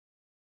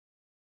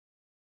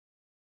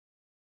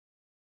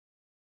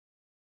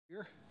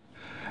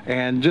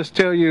And just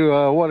tell you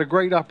what a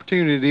great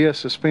opportunity it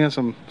is to spend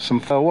some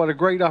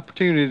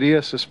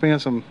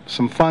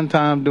fun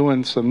time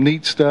doing some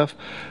neat stuff.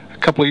 A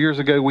couple of years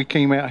ago we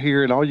came out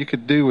here and all you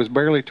could do was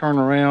barely turn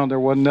around.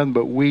 There wasn't nothing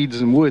but weeds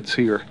and woods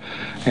here.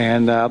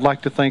 And I'd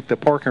like to thank the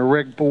Park and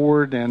Rec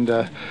Board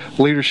and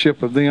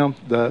leadership of them,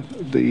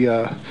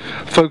 the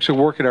folks who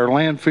work at our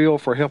landfill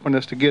for helping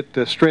us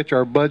to stretch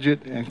our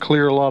budget and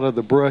clear a lot of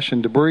the brush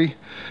and debris.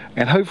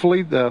 And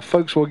hopefully the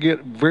folks will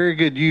get very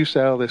good use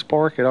out of this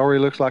park. It already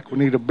looks like we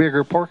need a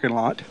bigger parking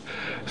lot.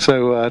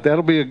 So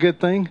that'll be a good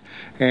thing.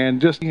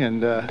 And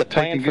the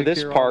plan for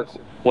this park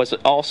was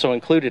also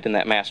included in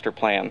that master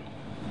plan.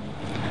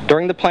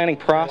 During the planning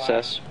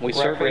process, we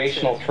served the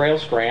Recreational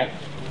Trails Grant,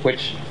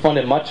 which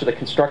funded much of the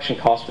construction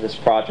cost of this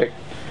project.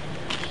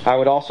 I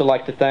would also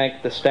like to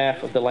thank the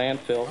staff of the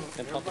landfill.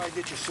 Everybody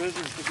get your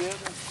scissors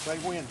together. Say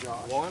when,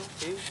 Josh. 1,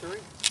 2, 3.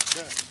 Good.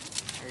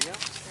 There you go.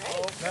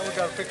 Now we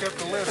got to pick up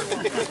the litter.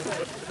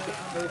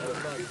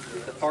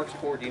 The Parks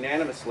Board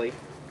unanimously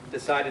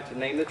decided to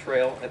name the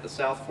trail at the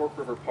South Fork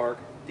River Park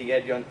the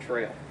Ed Young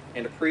Trail,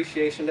 in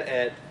appreciation to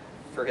Ed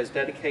for his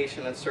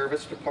dedication and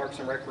service to Parks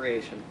and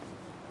Recreation.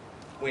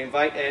 We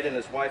invite Ed and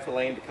his wife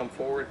Elaine to come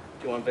forward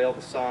to unveil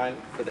the sign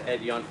for the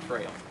Ed Young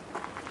Trail.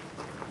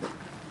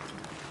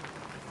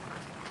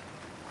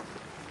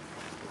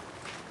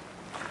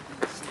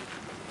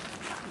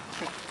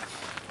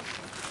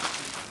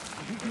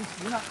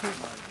 You're not cool,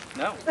 buddy.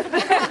 No.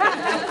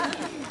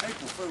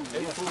 April Fool.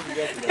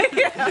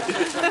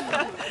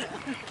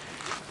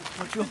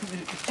 What you want me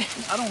to do?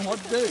 I don't know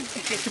what to do.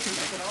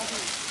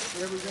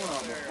 Every one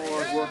of them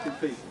are hard-working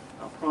people.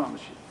 I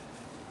promise you.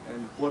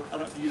 And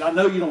I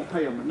know you don't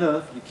pay them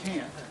enough. You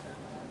can't.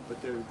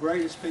 But they're the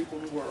greatest people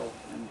in the world,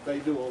 and they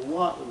do a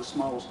lot with a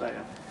small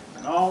staff.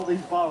 And all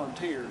these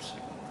volunteers,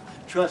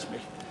 trust me,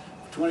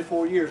 for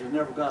 24 years they've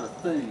never got a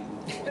thing,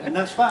 and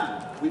that's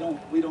fine. We don't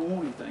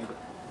want anything, but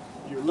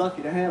you're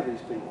lucky to have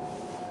these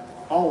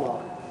people, all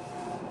of them.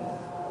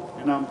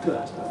 And I'm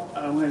cussed.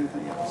 I don't have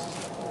anything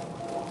else.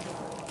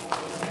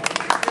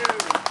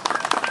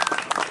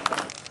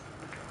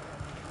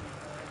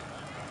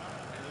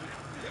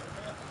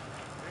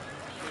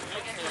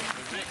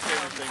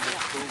 Everything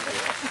that's cool.